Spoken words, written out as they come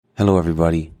Hello,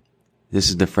 everybody. This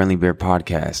is the Friendly Bear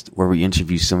Podcast, where we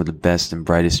interview some of the best and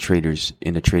brightest traders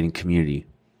in the trading community.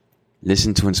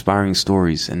 Listen to inspiring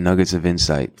stories and nuggets of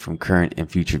insight from current and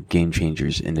future game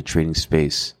changers in the trading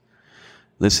space.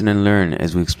 Listen and learn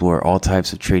as we explore all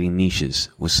types of trading niches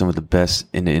with some of the best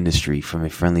in the industry from a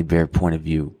Friendly Bear point of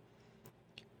view.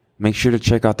 Make sure to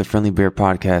check out the Friendly Bear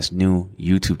Podcast new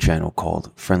YouTube channel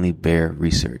called Friendly Bear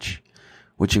Research,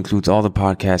 which includes all the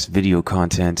podcast video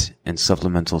content and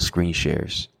supplemental screen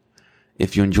shares.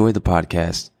 If you enjoy the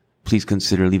podcast, please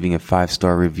consider leaving a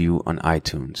 5-star review on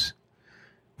iTunes.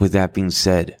 With that being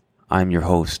said, I'm your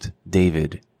host,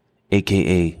 David,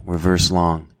 aka Reverse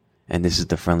Long, and this is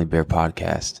the Friendly Bear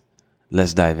Podcast.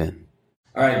 Let's dive in.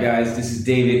 All right, guys, this is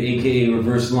David, aka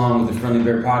Reverse Long with the Friendly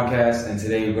Bear Podcast, and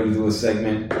today we're going to do a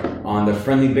segment on the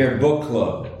Friendly Bear Book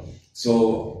Club.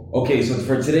 So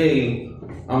for today,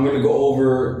 I'm going to go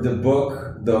over the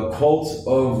book, The Cult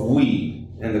of We.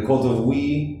 And The Cult of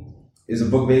We is a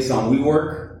book based on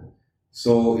WeWork.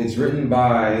 So it's written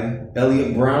by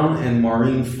Eliot and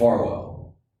Maureen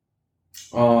Farrell.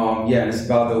 It's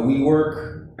about the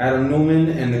WeWork, Adam Neumann,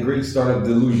 and the Great Startup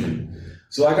Delusion.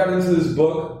 So I got into this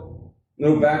book,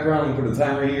 little background, and put a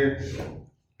timer here.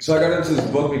 So I got into this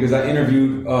book because I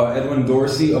interviewed Edwin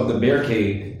Dorsey of the Bear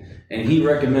Cave, and he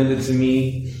recommended to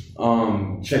me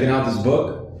checking out this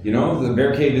book. You know, the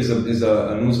Bear Cave is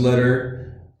a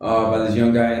newsletter by this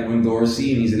young guy, Edwin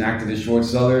Dorsey, and he's an activist short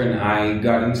seller. And I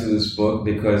got into this book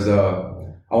because I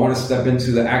want to step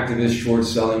into the activist short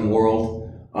selling world.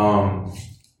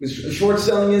 Short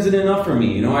selling isn't enough for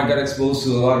me. You know, I got exposed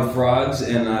to a lot of frauds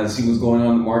and see what's going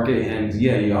on in the market. And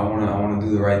I want to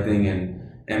do the right thing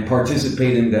and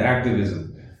participate in the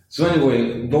activism. So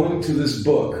anyway, going to this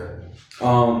book.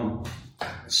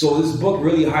 So this book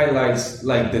really highlights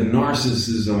like the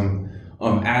narcissism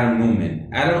of Adam Neumann.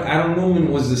 Adam Neumann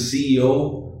was the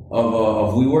CEO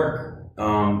of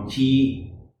WeWork.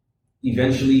 He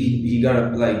eventually he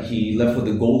left with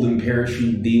a golden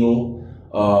parachute deal.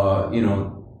 Got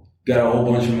a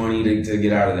whole bunch of money to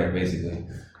get out of there, basically.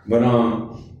 But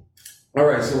all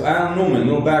right. So Adam Neumann,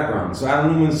 little background. So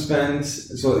Adam Neumann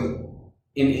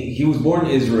he was born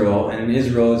in Israel, and in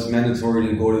Israel it's mandatory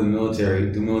to go to the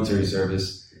military, do military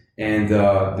service. And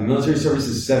the military service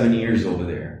is 7 years over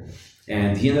there.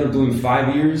 And he ended up doing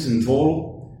 5 years in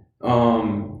total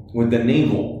with the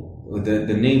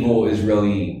naval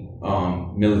Israeli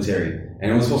military.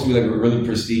 And it was supposed to be like really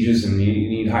prestigious, and you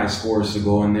need high scores to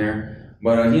go in there.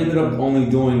 But he ended up only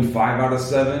doing 5 out of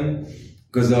 7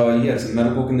 because he had some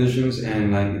medical conditions,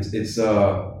 and like it's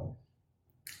some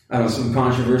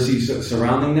controversy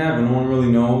surrounding that, but no one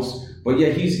really knows. But yeah,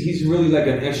 he's really like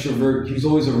an extrovert. He was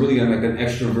always an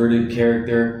extroverted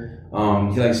character.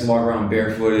 He likes to walk around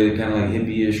barefooted, kind of like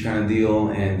hippie-ish kind of deal.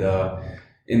 And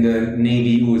in the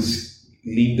Navy, he would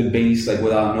leave the base like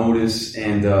without notice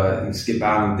and skip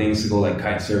out on things to go like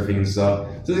kite surfing and stuff.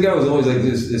 So this guy was always like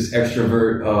this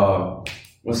extrovert.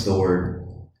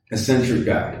 Eccentric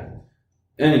guy.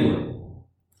 Anyway,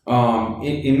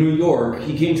 in New York,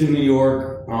 he came to New York.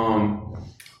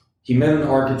 He met an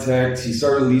architect. He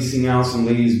started leasing out some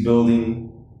ladies'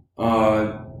 building,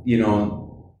 for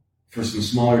some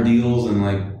smaller deals, and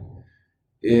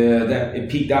that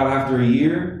it peaked out after a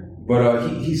year. But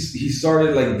he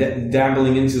started like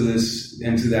dabbling into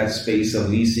that space of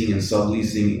leasing and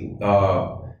subleasing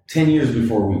 10 years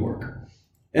before WeWork.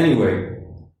 Anyway,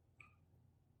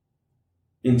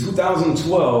 in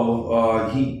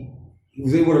 2012, he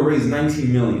was able to raise $19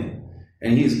 million.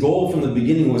 And his goal from the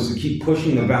beginning was to keep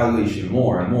pushing the valuation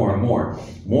more and more and more.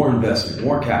 More investment,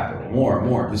 more capital, more and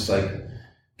more. Just like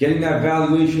getting that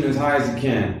valuation as high as it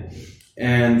can.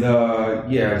 And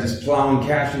just plowing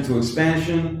cash into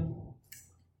expansion.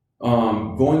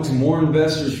 Going to more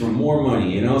investors for more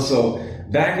money, So so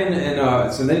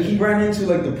then he ran into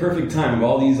like the perfect time of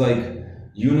all these like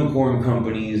unicorn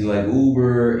companies like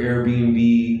Uber,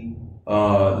 Airbnb,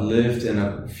 Lyft, and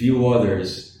a few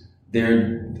others.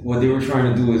 What they were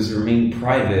trying to do is remain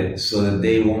private so that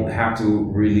they won't have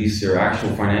to release their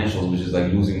actual financials, which is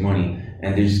like losing money,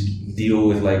 and they just deal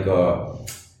with like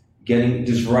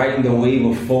riding the wave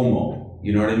of FOMO.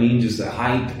 You know what I mean? Just a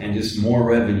hype and just more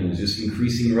revenues, just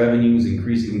increasing revenues,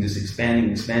 just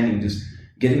expanding, just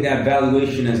getting that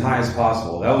valuation as high as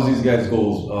possible. That was these guys'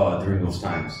 goals during those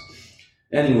times.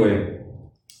 Anyway,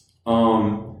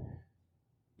 so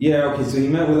he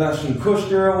met with Ashton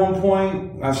Kutcher at one point.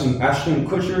 Ashton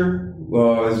Kutcher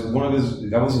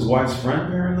that was his wife's friend,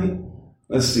 apparently.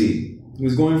 Let's see. He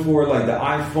was going for like the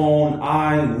iPhone,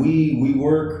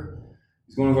 WeWork.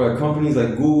 He's going for like companies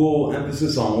like Google,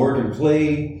 emphasis on work and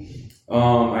play.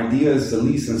 Ideas to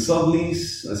lease and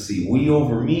sublease. Let's see. We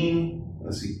over me.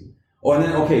 Let's see. Oh, and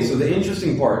then, okay, so the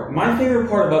interesting part, my favorite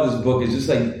part about this book is just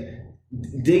like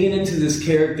digging into this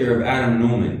character of Adam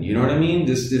Newman. You know what I mean?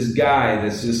 This guy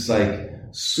that's just like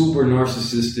super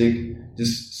narcissistic,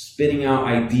 just spitting out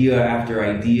idea after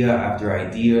idea after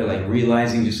idea, like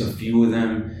realizing just a few of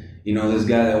them. You know, this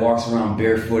guy that walks around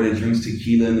barefooted, drinks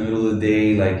tequila in the middle of the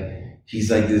day, like he's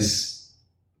like this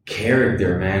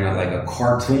character, man, like a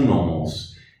cartoon almost.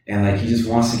 And like he just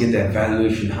wants to get that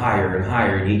valuation higher and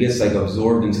higher, and he gets like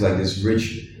absorbed into like this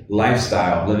rich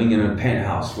lifestyle, living in a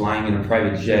penthouse, flying in a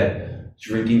private jet,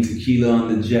 drinking tequila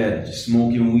on the jet,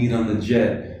 smoking weed on the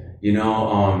jet, you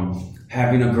know,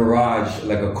 having a garage,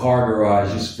 like a car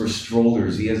garage just for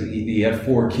strollers. He had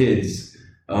 4 kids,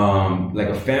 like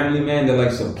a family man that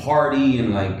likes to party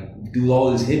and like do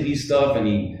all this hippie stuff, and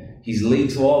he's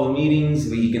late to all the meetings,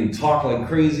 but he can talk like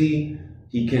crazy.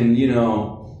 He can, you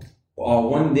know,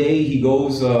 one day he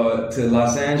goes to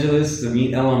Los Angeles to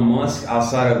meet Elon Musk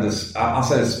outside of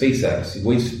SpaceX. He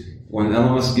waits when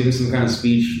Elon Musk is giving some kind of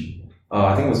speech.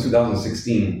 I think it was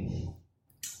 2016.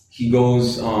 He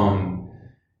goes and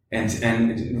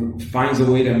finds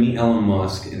a way to meet Elon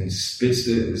Musk and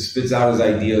spits out his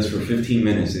ideas for 15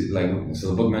 minutes. So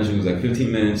the book mentioned it was like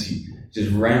 15 minutes. He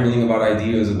just rambling about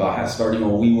ideas about starting a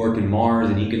WeWork in Mars,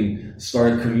 and he can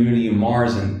start a community in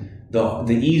Mars. And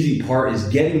the easy part is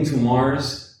getting to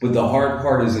Mars, but the hard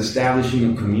part is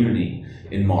establishing a community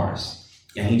in Mars.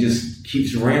 And he just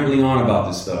keeps rambling on about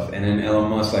this stuff. And then Elon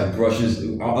Musk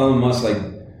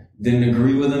didn't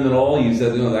agree with him at all. He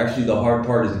said, actually the hard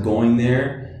part is going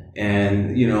there.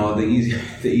 And, the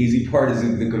easy part is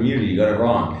the community. You got it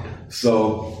wrong.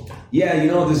 So, yeah,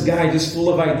 this guy just full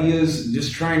of ideas,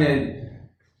 just trying to,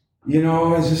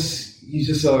 he's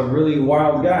just a really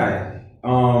wild guy.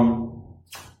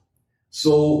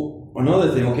 So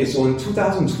another thing, okay, so in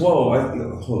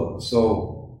 2012,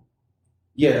 so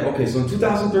in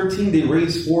 2013 they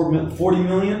raised $40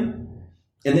 million,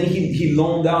 and then he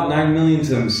loaned out $9 million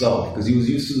to himself because he was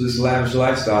used to this lavish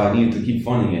lifestyle and needed to keep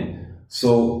funding it.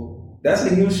 So that's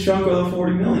a huge chunk of the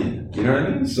 $40 million, you know what I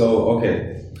mean? So,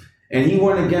 okay. And he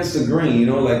went against the grain,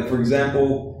 like, for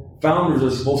example, founders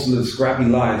are supposed to live scrappy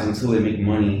lives until they make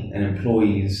money, and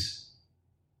employees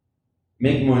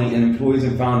and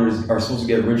founders are supposed to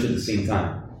get rich at the same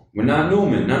time. But not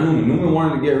Newman. Newman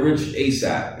wanted to get rich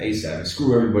ASAP, and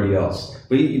screw everybody else.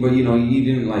 But he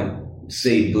didn't like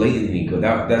say blatantly, but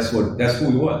that's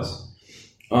who he was.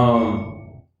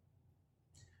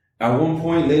 At one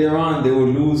point later on,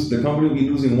 the company would be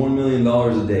losing $1 million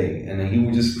a day, and then he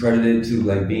would just credit it to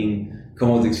like come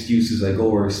up with excuses like,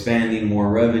 we're expanding, more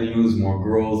revenues, more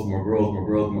growth.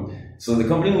 So the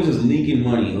company was just leaking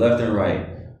money left and right.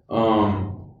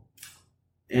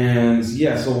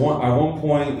 At one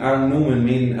point, Adam Newman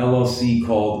made an LLC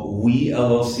called We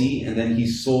LLC, and then he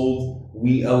sold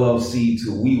We LLC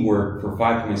to WeWork for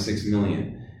 $5.6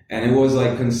 million. And it was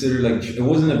like considered like, it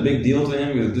wasn't a big deal to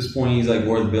him because at this point he's like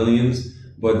worth billions,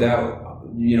 but that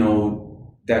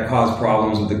caused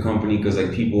problems with the company because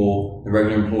like the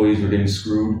regular employees were getting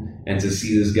screwed. And to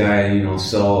see this guy,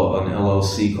 sell an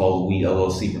LLC called We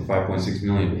LLC for $5.6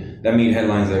 million, that made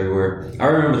headlines everywhere. I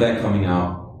remember that coming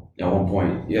out at one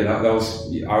point. Yeah, that was,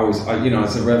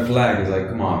 it's a red flag. It's like,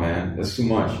 come on, man, that's too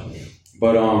much.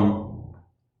 But,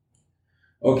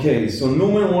 okay, so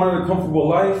Newman wanted a comfortable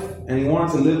life, and he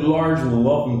wanted to live large with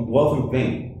wealth and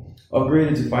fame.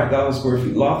 Upgraded to 5,000 square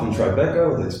feet loft in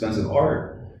Tribeca with expensive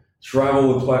art.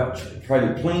 Travel with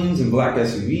private planes and black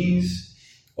SUVs.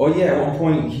 Oh yeah, at one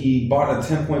point he bought a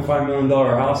 $10.5 million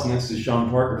house next to Sean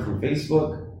Parker from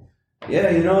Facebook. Yeah,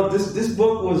 this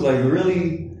book was like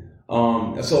really,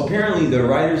 so apparently the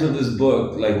writers of this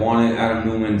book like wanted Adam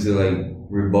Newman to like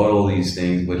rebuttal these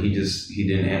things, but he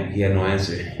had no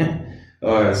answer.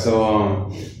 Alright, so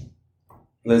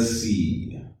let's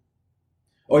see.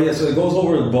 Oh yeah, so it goes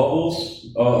over the bubbles,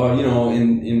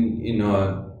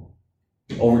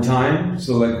 over time.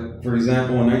 So like, for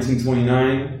example, in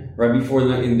 1929, right before,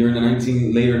 during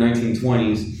the later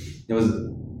 1920s, there was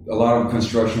a lot of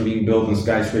construction being built in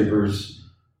skyscrapers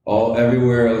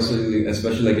everywhere,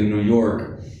 especially like in New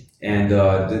York, and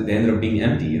they ended up being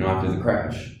empty, after the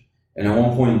crash. And at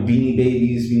one point, Beanie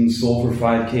Babies being sold for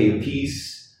 $5,000 a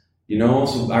piece,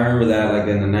 So I remember that, like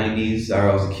in the 90s,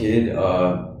 I was a kid.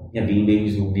 Beanie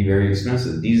Babies would be very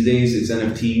expensive. These days, it's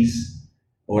NFTs.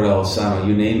 What else? I don't know,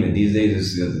 you name it. These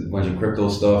days, it's a bunch of crypto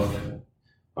stuff.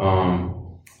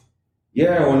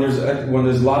 When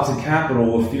there's lots of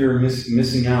capital, a fear of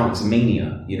missing out, it's a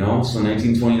mania, So in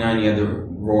 1929, you had the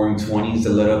roaring 20s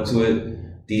that led up to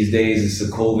it. These days, it's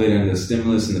the COVID and the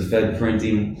stimulus and the Fed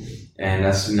printing. and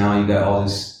that's now you got all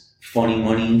this funny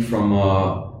money from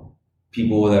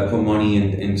people that put money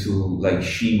into like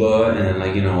Shiba, and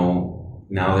like, you know,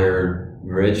 now they're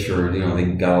rich, or, you know, they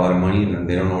got a lot of money and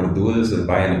they don't know what to do with it, so they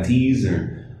buy NFTs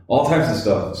or all types of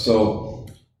stuff. So,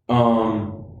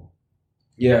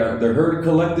 yeah, the herd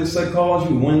collective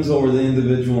psychology wins over the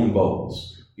individual in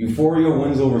bubbles. Euphoria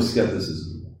wins over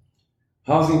skepticism.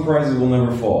 Housing prices will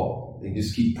never fall. They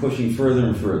just keep pushing further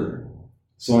and further.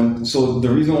 So the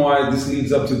reason why this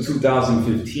leads up to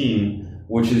 2015,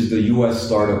 which is the U.S.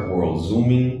 startup world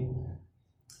zooming,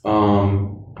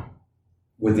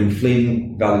 with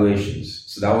inflating valuations.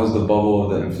 So that was the bubble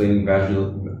of the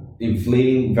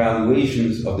inflating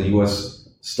valuations of the U.S.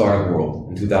 startup world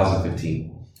in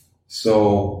 2015.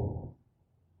 So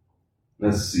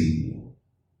let's see.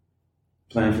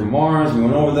 Plan for Mars. We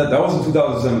went over that. That was in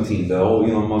 2017. The whole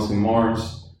Elon Musk and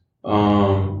Mars.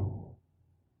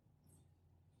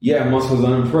 Yeah, Musk was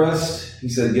unimpressed. He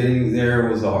said getting there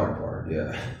was the hard part.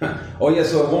 Yeah. Oh yeah.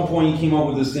 So at one point he came up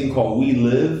with this thing called We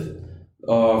Live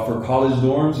for college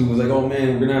dorms. He was like, "Oh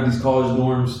man, we're gonna have these college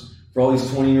dorms for all these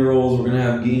 20-year-olds. We're gonna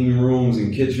have gaming rooms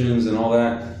and kitchens and all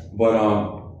that." But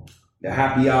the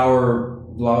happy hour,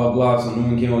 blah blah blah. So no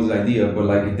one came up with this idea, but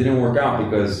like it didn't work out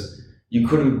because you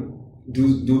couldn't,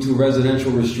 due to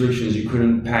residential restrictions, you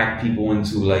couldn't pack people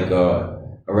into like a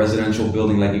residential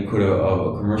building like you could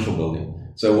a commercial building.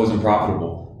 So it wasn't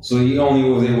profitable. So he only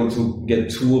was able to get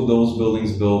 2 of those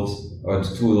buildings built, or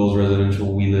 2 of those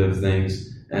residential We Live things,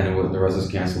 and the rest is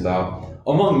canceled out.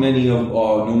 Among many of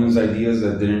Newman's ideas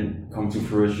that didn't come to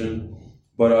fruition.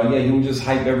 But yeah, he would just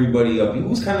hype everybody up. He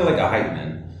was kind of like a hype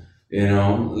man, you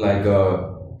know, like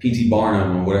P.T.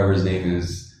 Barnum or whatever his name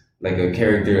is. Like a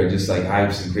character that just like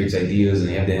hypes and creates ideas, and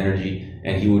they have the energy,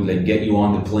 and he would like get you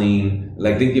on the plane.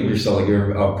 Like think of yourself like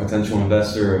you're a potential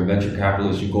investor or a venture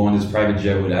capitalist. You go on this private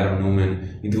jet with Adam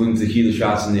Newman. You're doing tequila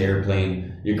shots in the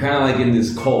airplane. You're kind of like in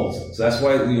this cult. So that's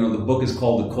why, you know, the book is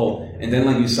called The Cult. And then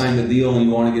like you sign the deal and you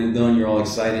want to get it done. You're all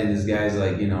excited. And this guy's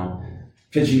like, you know,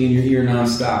 pitching in your ear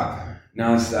nonstop.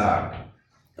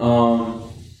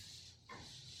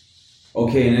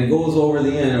 Okay, and it goes over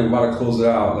the end, and we're about to close it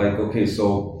out. Like, okay,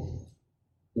 so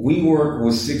WeWork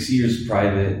was 6 years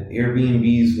private,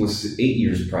 Airbnb's was 8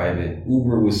 years private,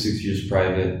 Uber was 6 years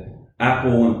private,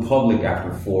 Apple went public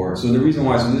after 4. So the reason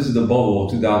why, so this is the bubble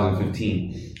of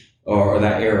 2015, or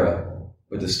that era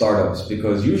with the startups,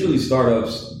 because usually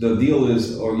startups, the deal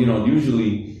is, or, you know,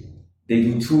 usually they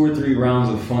do 2 or 3 rounds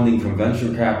of funding from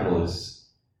venture capitalists,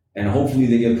 and hopefully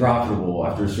they get profitable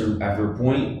after a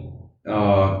point,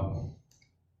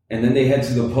 and then they head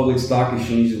to the public stock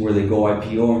exchanges where they go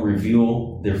IPO and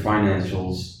reveal their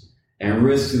financials and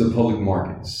risk to the public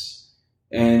markets.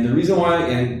 And the reason why,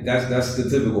 and that's the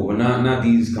typical, but not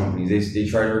these companies. They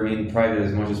try to remain private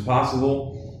as much as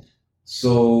possible.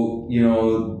 So, you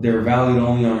know, they're valued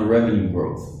only on revenue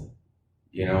growth,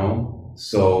 you know?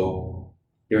 So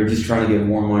they're just trying to get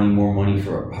more money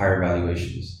for higher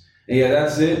valuations. And yeah,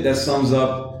 that's it. That sums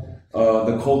up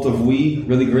The Cult of We.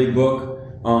 Really great book.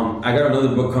 I got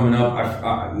another book coming up.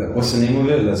 What's the name of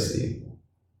it? Let's see.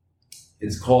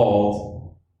 It's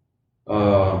called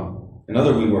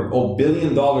another WeWork. Oh, $1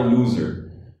 Billion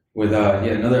Loser, with yet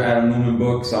another Adam Newman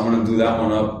book. So I'm gonna do that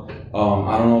one up.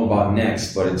 I don't know about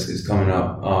next, but it's coming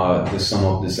up to sum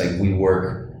up this like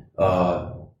WeWork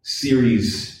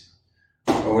series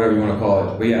or whatever you want to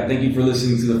call it. But yeah, thank you for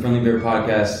listening to the Friendly Bear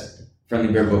Podcast,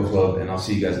 Friendly Bear Book Club, and I'll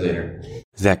see you guys later.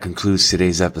 That concludes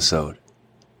today's episode.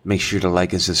 Make sure to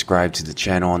like and subscribe to the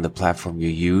channel on the platform you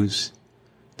use.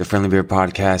 The Friendly Bear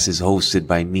Podcast is hosted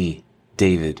by me,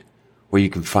 David, where you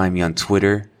can find me on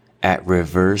Twitter at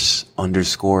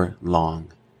 @reverse_long.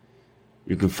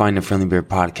 You can find the Friendly Bear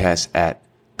Podcast at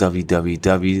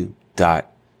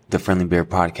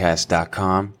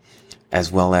www.thefriendlybearpodcast.com,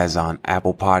 as well as on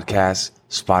Apple Podcasts,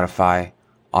 Spotify,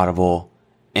 Audible,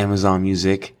 Amazon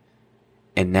Music,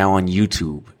 and now on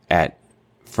YouTube at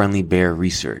Friendly Bear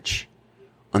Research.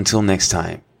 Until next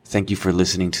time, thank you for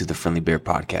listening to the Friendly Bear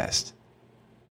Podcast.